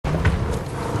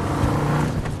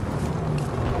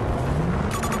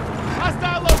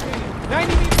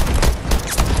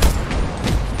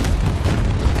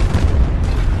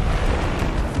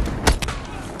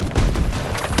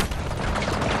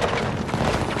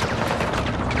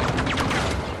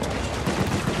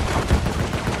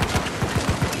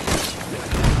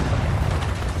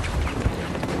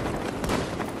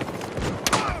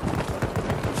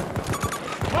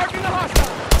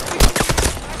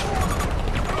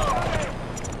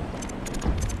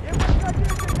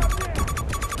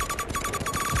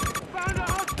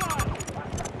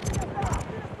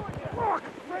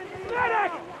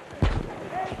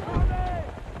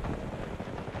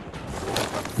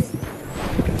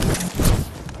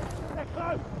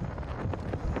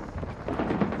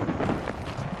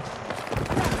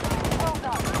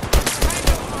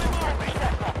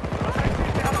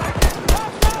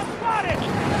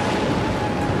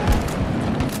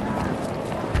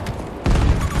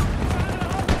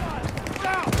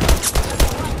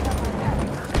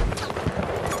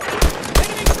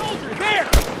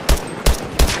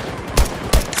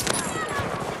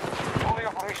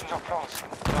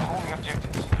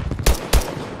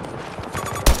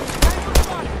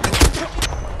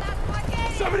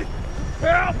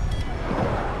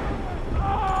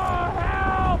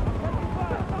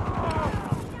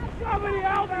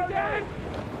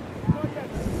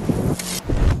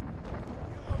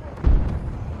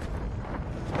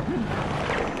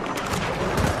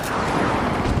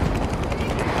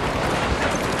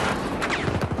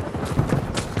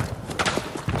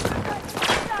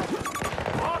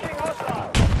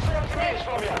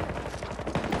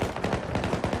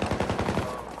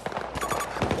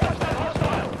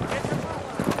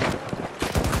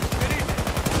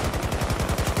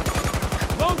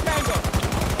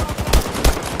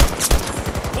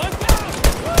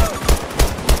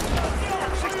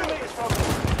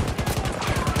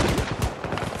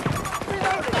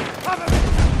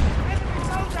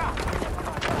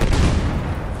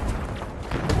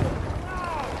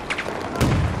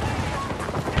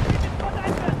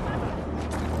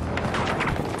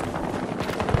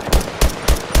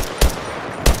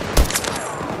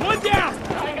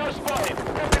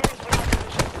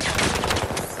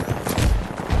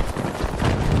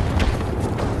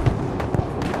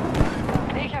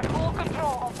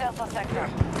sector.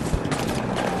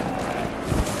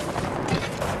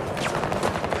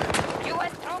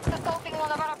 U.S. troops assaulting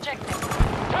one of our objectives.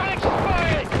 Target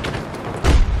expired!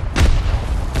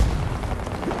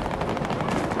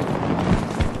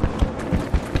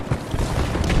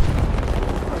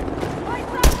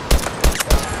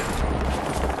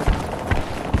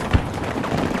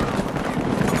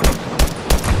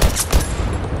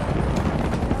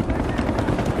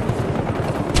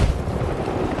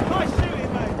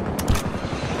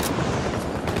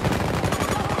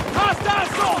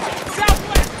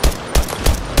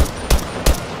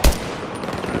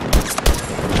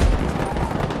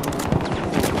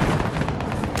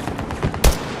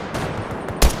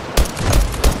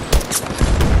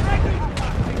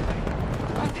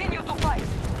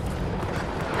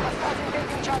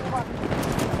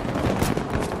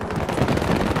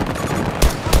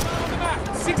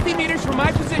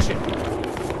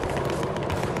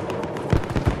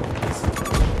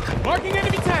 Marking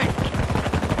enemy tank!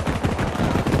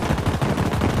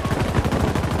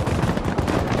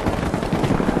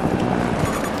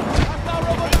 Hostile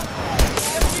robot!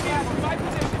 70 meters from my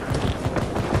position!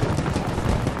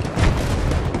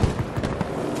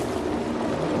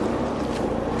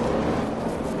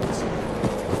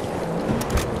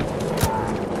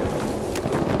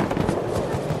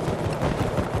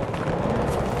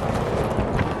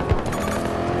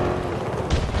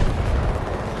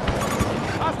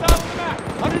 Hostile on the map!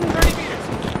 130 meters!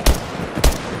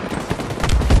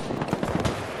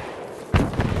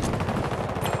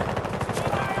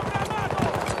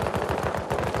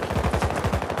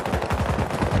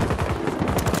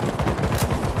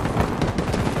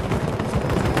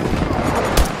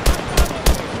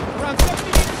 Around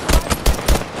 70 meters from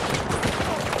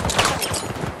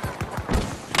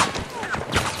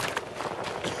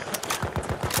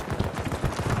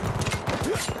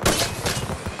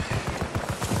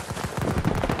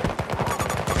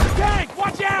tank!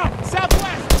 Watch out!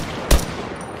 Southwest!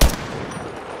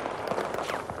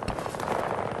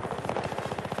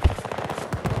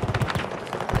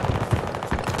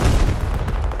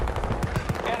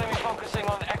 Enemy focusing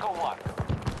on Echo 1.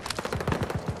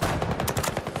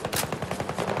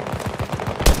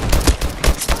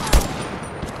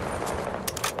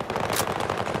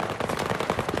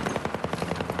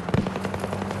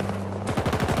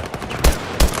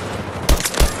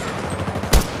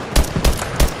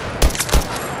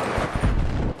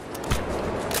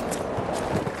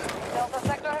 Delta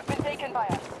sector has been taken by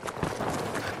us.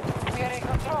 We are in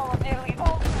control of nearly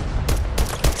all.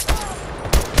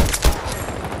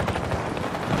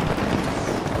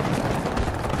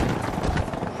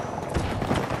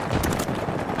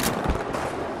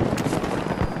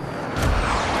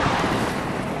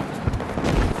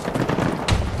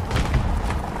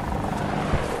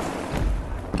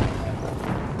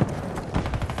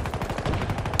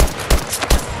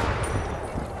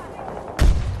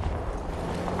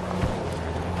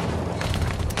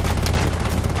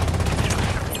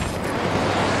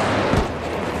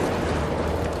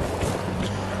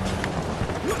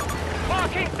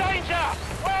 Marking danger!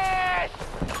 West!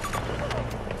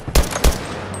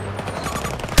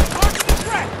 Marking the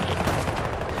threat!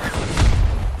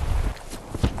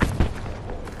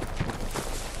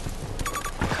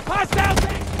 Hostile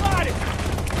tank spotted!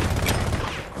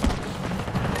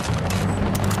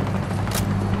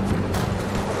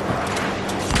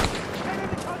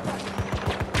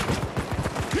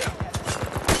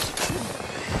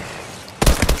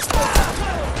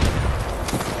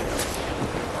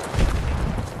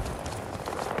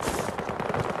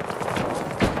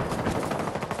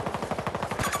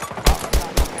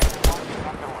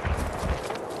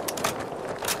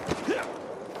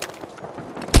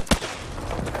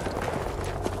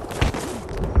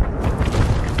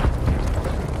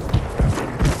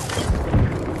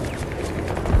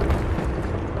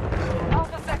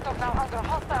 Alpha sector now under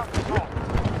hostile control.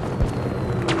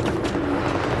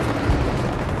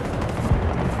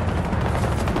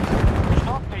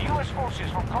 Stop the U.S. forces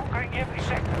from conquering every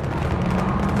sector.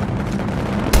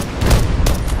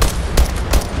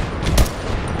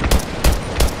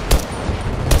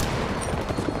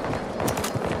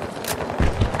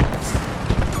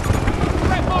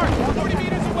 Red mark! 40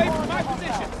 meters away from my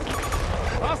position!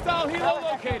 Hostile helo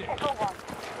located! Echo 1.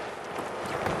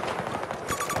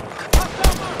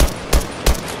 Hostile mark!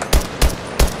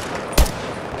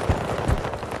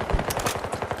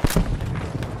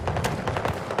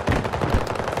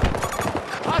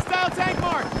 Hostile tank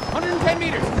mark! 110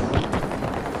 meters!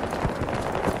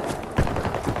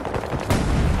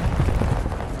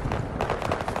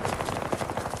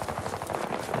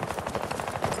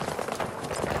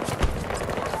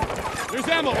 There's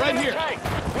ammo right here. Tank,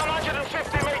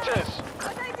 150 meters.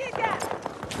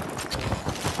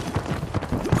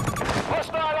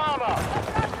 Hostile armor.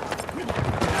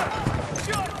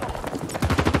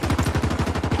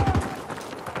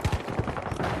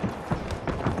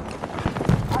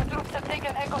 Our troops have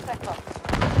taken Echo Sector.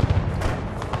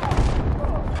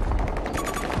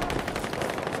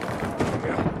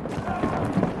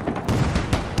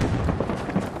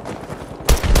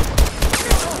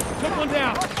 Took one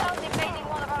down. Hostile invading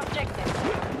one of our objectives.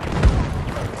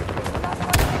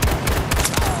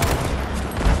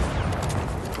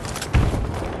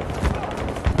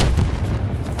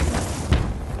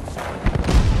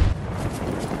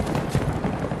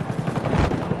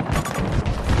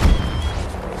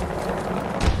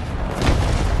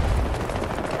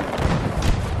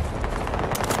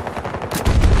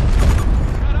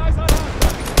 Got eyes on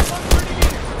hostile. 130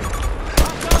 meters.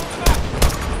 Hostile on the back.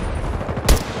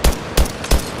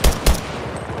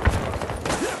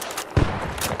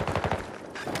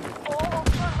 All of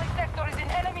friendly sector is in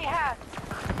enemy hands.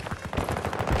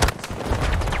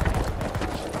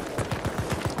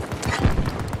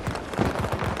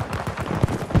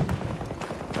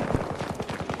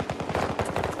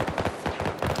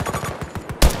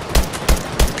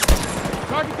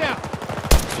 Target down.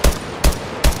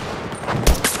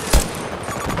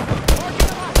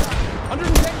 Target hostile.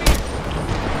 110 meters.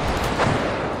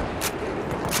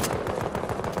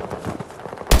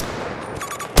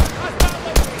 Hostile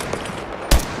located.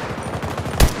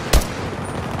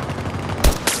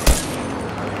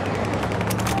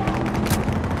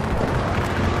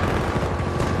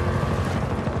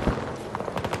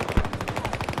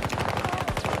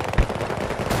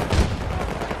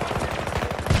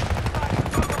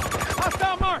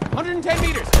 Hostile mark. 110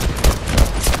 meters.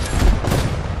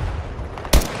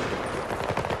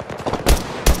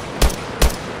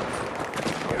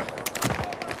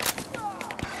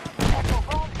 Echo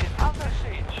Gold is under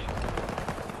siege.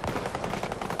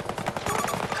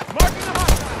 Marking the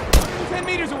hostile. 110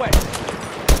 meters away.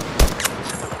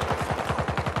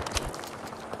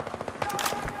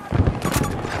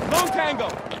 Lone Tango.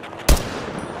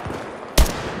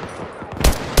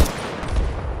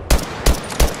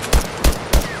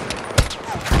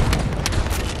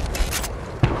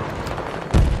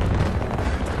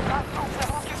 Our troops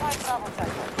have occupied Bravo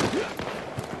Sector.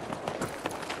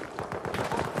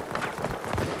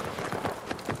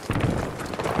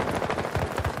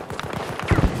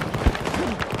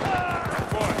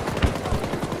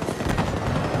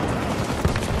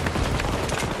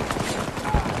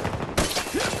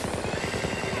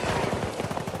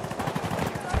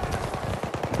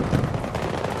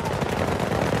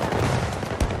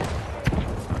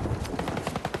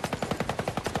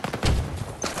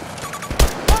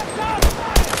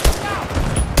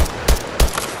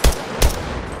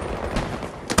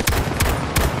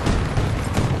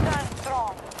 Stand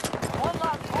strong. One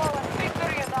last blow and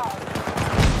victory is ours.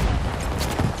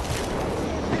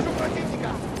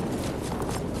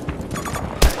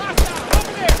 Hostile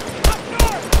over there. Up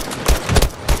north.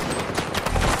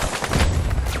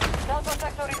 Delta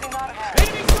Sector is in our hands.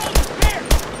 Enemy soldiers there.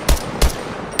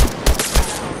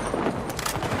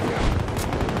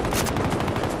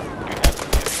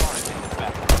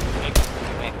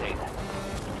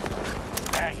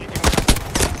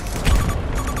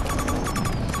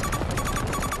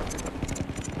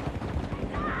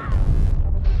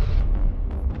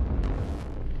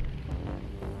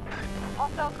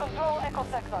 Hostiles control Echo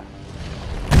Sector.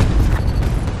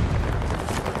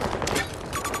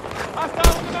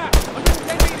 Hostile on the map.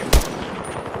 110 meters.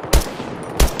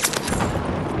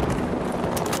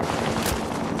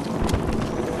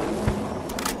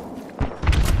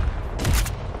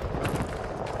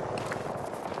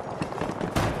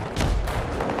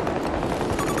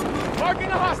 Marking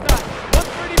the hostile.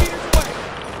 130 meters away.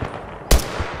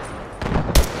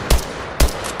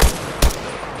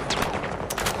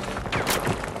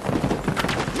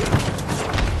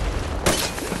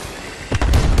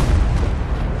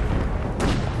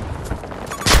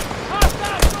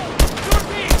 Hostile soldiers.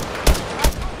 Northeast.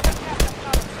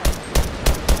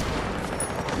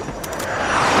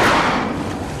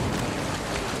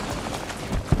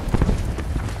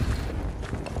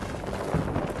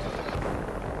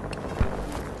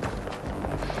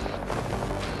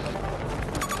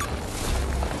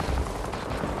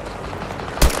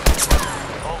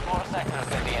 All 4 sectors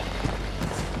in the end.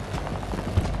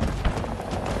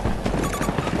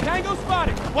 Tango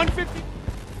spotted. 150.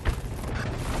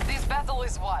 This battle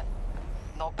is won.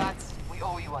 No bats, we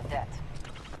owe you a debt.